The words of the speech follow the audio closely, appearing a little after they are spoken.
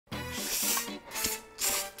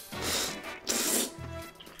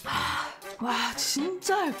와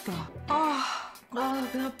진짜 얇다.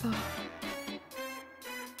 배 아파.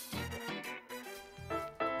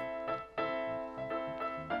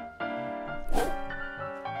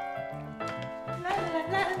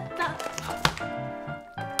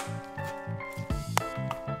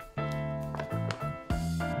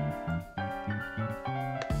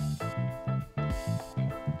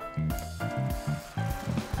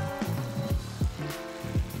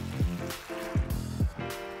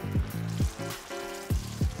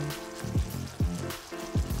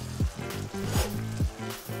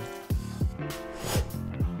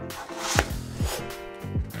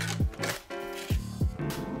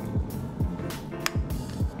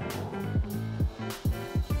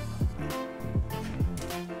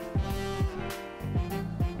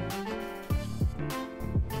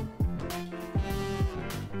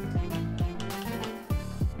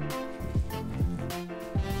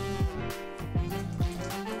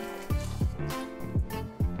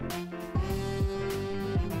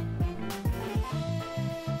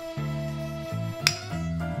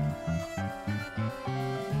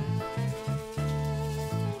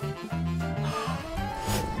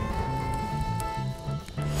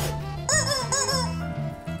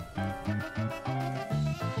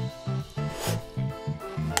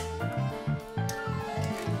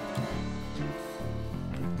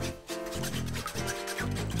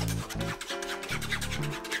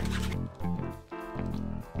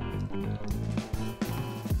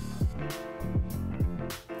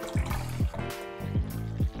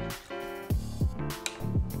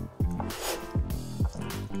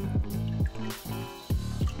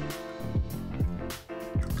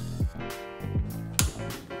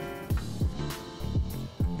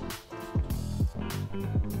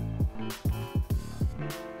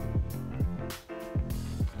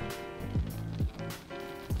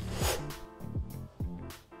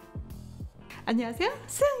 안녕하세요,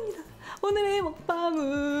 쏘영입니다. 오늘의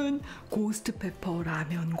먹방은 고스트페퍼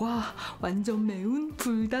라면과 완전 매운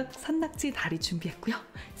불닭 산낙지 다리 준비했고요.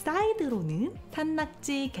 사이드로는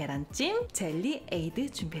산낙지 계란찜 젤리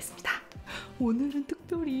에이드 준비했습니다. 오늘은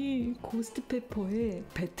특별히 고스트페퍼에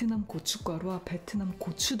베트남 고춧가루와 베트남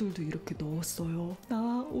고추들도 이렇게 넣었어요.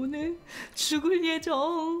 나 오늘 죽을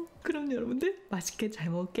예정. 그럼 여러분들 맛있게 잘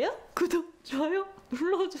먹을게요. 구독, 좋아요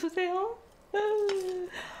눌러주세요.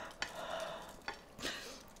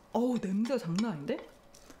 어우, 냄새가 장난 아닌데?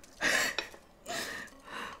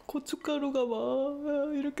 고춧가루가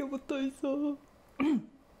막 이렇게 붙어있어.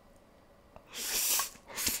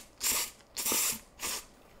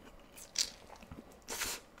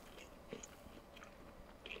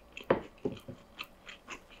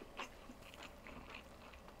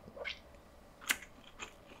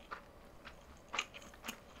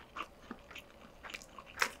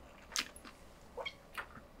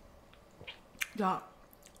 야,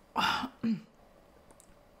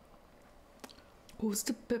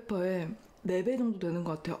 고스트페퍼에 4배 정도 되는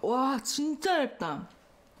것 같아요. 와, 진짜 얇다.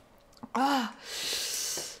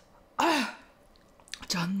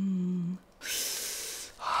 짠.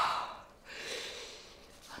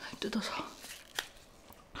 하나 뜯어서.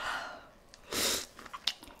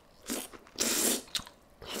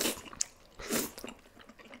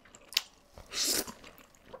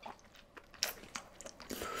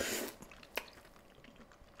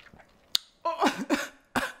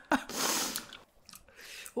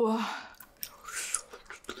 와,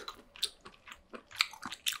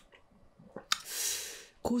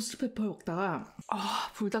 고스트페퍼 먹다가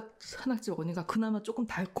불닭 산낙지 먹으니까 그나마 조금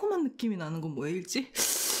달콤한 느낌이 나는 건 뭐일지?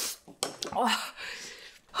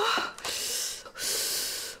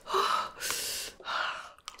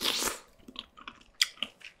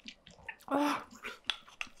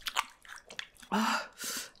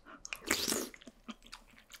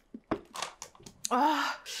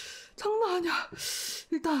 장난 아니야.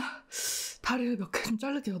 일단 다리를 몇 개 좀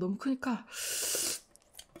자를게요. 너무 크니까.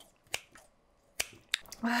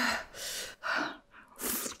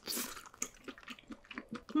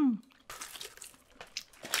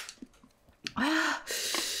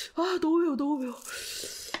 너무 매워.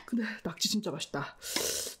 근데 낙지 진짜 맛있다.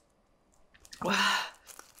 와,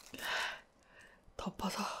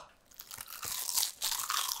 덮어서.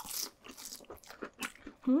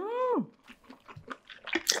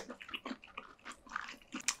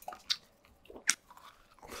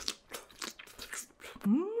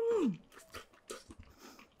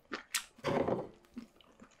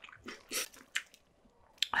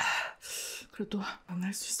 그래도 난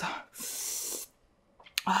할 수 있어.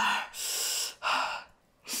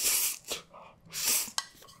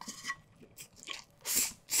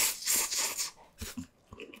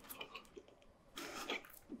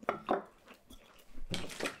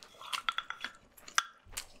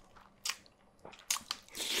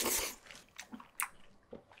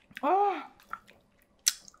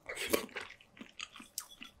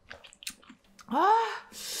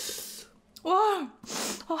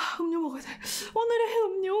 음료 먹어야 돼. 오늘의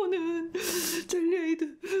음료는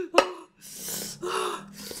젤리에이드.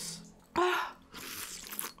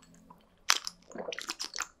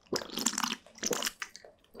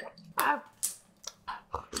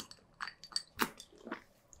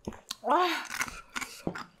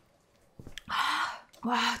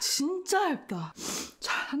 와, 진짜 얇다.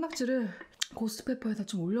 자, 한낙지를 고스트페퍼에다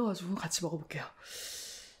좀 올려가지고 같이 먹어볼게요.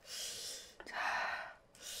 자,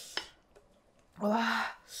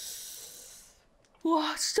 와,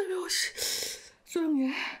 진짜 매워.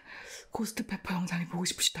 쏘영이의 고스트페퍼 영상이 보고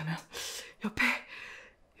싶으시다면 옆에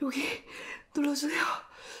여기 눌러주세요.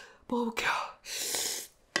 먹어볼게요.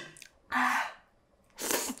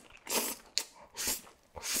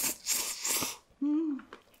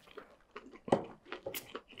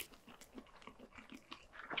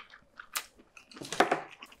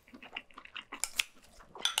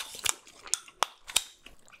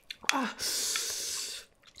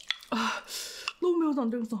 너무 매워서 안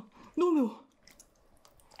되겠어. 너무 매워.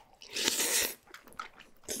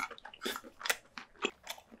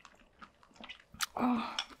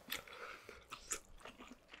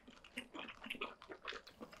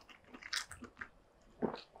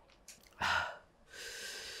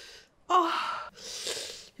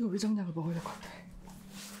 이거 위장약을 먹어야 될 것 같아.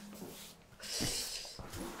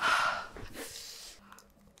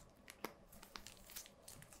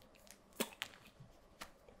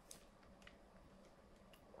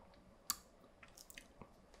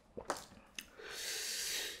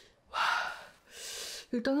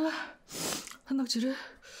 일단은 한낙지를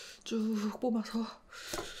쭉 뽑아서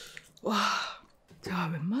제가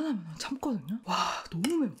웬만하면 참거든요.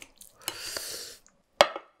 너무 매워.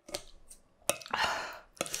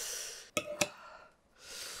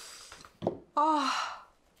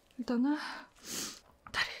 일단은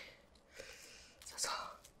다리 사서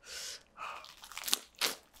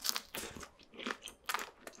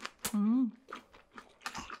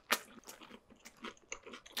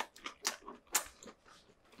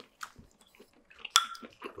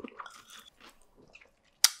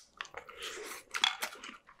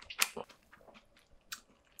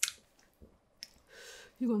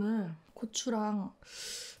이거는 고추랑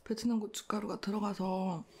베트남 고춧가루가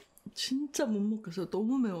들어가서 진짜 못 먹겠어요.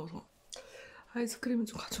 너무 매워서. 아이스크림을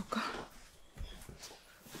좀 가져올까?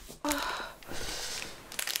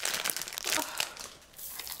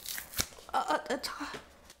 차가.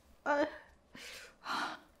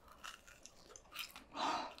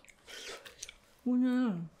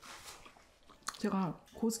 오늘 제가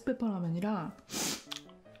고스트페퍼 라면이랑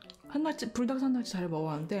불닭 한낙지 잘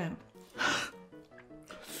먹었는데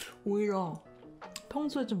오히려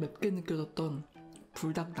평소에 좀 맵게 느껴졌던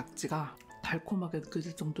불닭 낙지가 달콤하게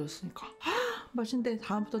느껴질 정도였으니까 맛있는데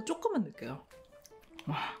다음부터 조금만 느껴요.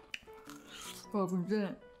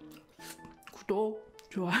 여러분들 구독,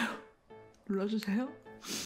 좋아요 눌러주세요.